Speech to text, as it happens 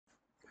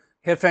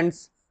Hey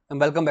friends, and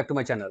welcome back to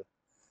my channel.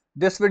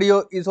 This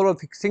video is all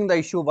about fixing the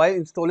issue while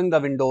installing the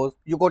Windows.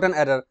 You got an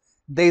error.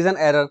 There is an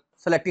error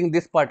selecting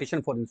this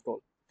partition for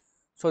install.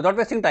 So without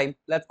wasting time,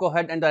 let's go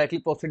ahead and directly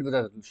proceed with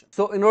the resolution.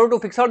 So in order to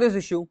fix out this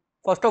issue,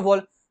 first of all,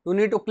 you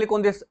need to click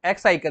on this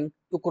X icon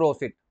to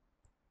cross it.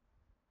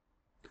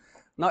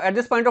 Now at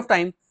this point of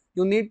time,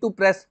 you need to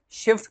press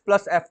Shift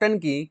plus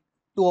F10 key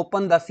to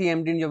open the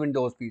CMD in your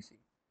Windows PC.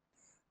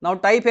 Now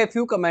type a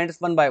few commands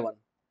one by one.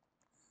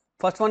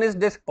 First one is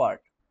diskpart.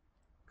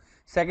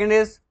 Second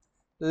is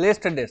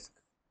list disk.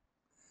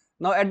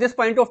 Now at this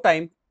point of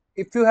time,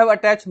 if you have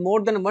attached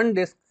more than one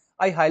disk,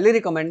 I highly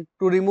recommend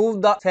to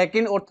remove the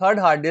second or third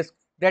hard disk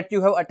that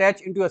you have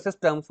attached into your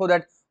system so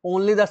that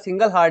only the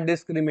single hard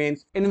disk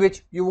remains in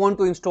which you want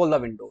to install the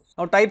Windows.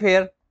 Now type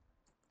here,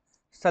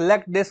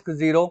 select disk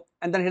 0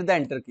 and then hit the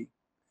enter key.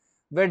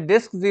 Where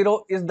disk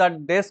 0 is the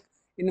disk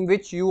in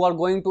which you are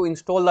going to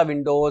install the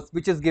Windows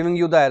which is giving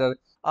you the error.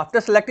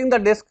 After selecting the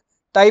disk,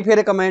 type here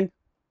a command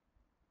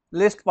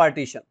list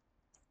partition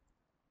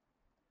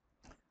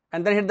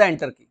and then hit the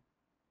enter key.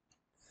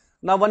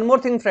 Now one more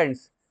thing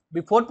friends,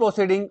 before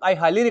proceeding I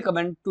highly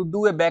recommend to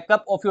do a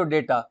backup of your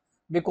data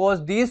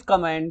because these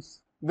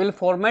commands will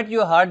format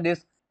your hard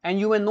disk and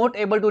you may not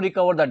able to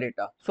recover the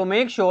data. So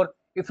make sure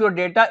if your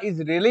data is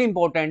really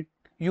important,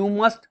 you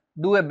must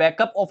do a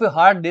backup of your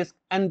hard disk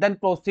and then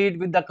proceed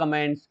with the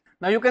commands.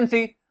 Now you can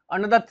see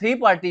under the three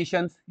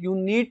partitions, you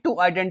need to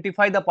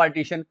identify the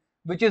partition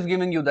which is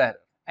giving you the error.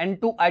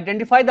 And to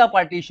identify the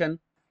partition,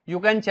 you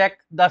can check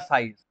the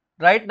size.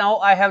 Right now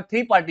I have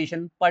three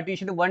partition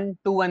 1,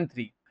 2 and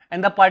 3,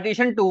 and the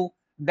partition 2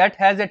 that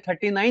has a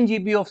 39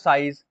 GB of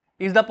size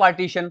is the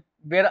partition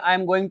where I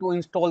am going to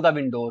install the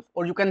Windows,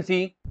 or you can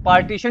see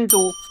partition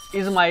 2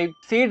 is my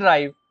C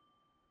drive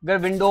where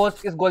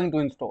Windows is going to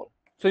install.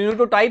 So you need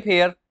to type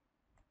here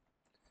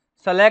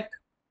select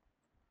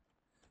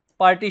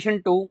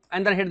partition 2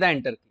 and then hit the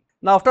enter key.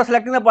 Now after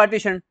selecting the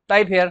partition,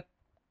 type here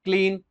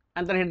clean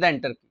and then hit the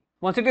enter key.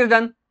 Once it is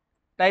done,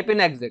 type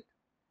in exit.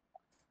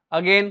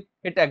 Again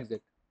hit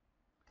exit.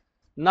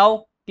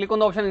 Now click on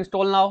the option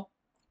install now.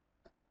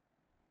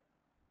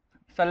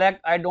 Select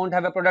I don't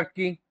have a product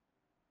key.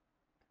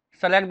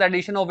 Select the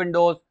edition of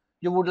Windows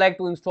you would like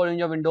to install in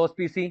your Windows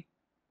PC.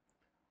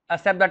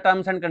 Accept the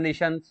terms and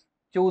conditions.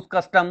 Choose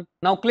custom.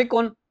 Now click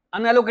on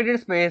unallocated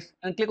space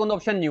and click on the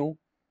option new.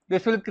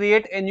 This will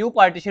create a new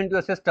partition to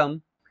your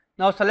system.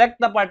 Now select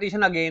the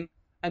partition again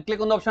and click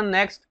on the option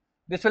next.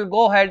 This will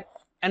go ahead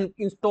and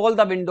install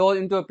the Windows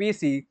into a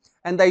PC,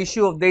 and the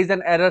issue of there is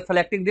an error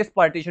selecting this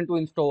partition to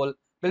install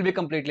will be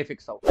completely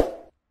fixed out.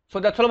 So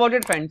that's all about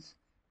it friends.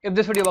 If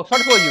this video works out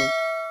for you,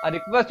 I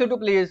request you to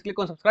please click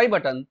on subscribe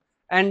button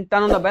and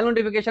turn on the bell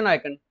notification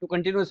icon to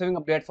continue receiving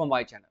updates from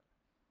my channel.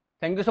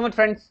 Thank you so much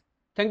friends.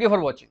 Thank you for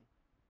watching.